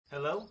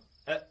Hello?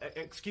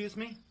 Excuse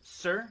me?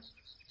 Sir?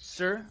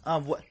 Sir?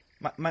 What?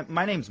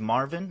 My name's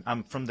Marvin.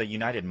 I'm from the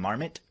United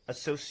Marmot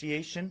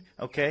Association,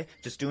 okay?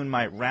 Just doing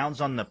my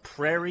rounds on the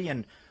prairie,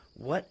 and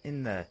what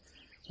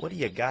do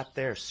you got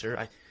there, sir?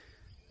 It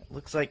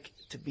looks like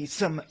to be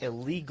some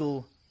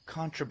illegal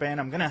contraband.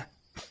 I'm gonna...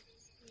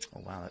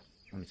 Oh, wow,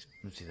 let me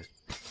see this.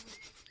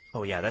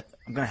 Oh, yeah,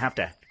 I'm gonna have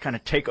to kind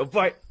of take a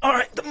bite. All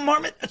right, the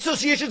Marmot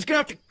Association's gonna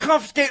have to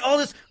confiscate all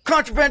this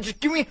contraband. Just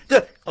give me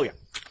the... Oh, yeah.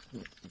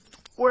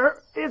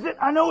 Where is it?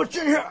 I know it's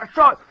in here. I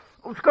saw it.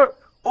 Let's go.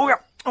 Oh, yeah.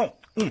 Oh,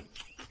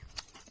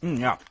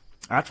 yeah.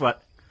 That's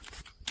what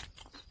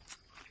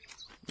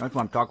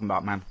I'm talking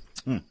about, man.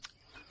 You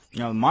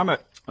know, the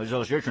Marmot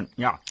Association.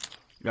 Yeah,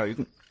 you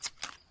can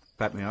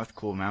pet me. That's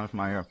cool, man. That's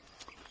my hair.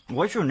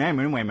 What's your name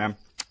anyway, man?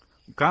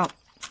 You kind of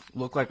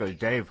look like a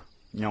Dave.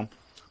 You know,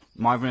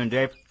 Marvin and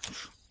Dave.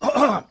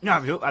 Yeah,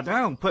 I think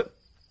I can put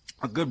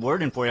a good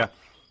word in for you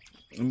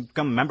and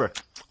become a member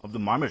of the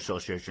Marmot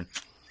Association.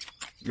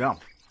 Yeah,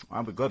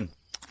 that'll be good.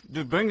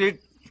 Just bring these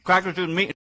crackers to the meeting.